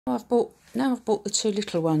I've bought the two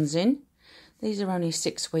little ones in. These are only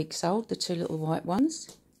 6 weeks old, the two little white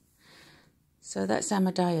ones. So that's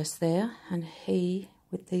Amadeus there, and he,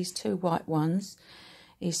 with these two white ones,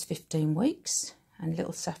 is 15 weeks, and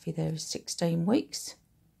little Safi there is 16 weeks.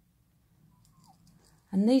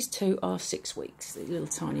 And these two are 6 weeks, the little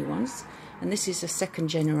tiny ones. And this is a second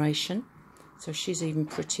generation, so she's even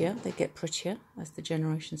prettier. They get prettier as the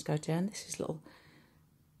generations go down. This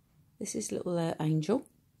is little Angel.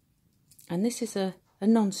 And this is a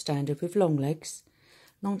non-standard with long legs,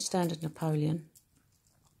 non-standard Napoleon.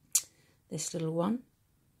 This little one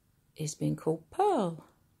is being called Pearl.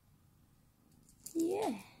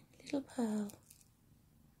 Yeah, little Pearl.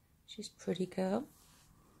 She's a pretty girl.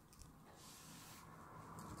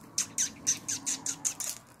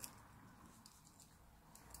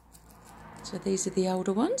 So these are the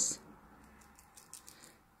older ones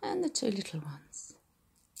and the two little ones.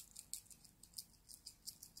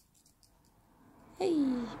 Hey,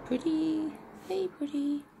 pretty. Hey,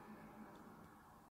 pretty.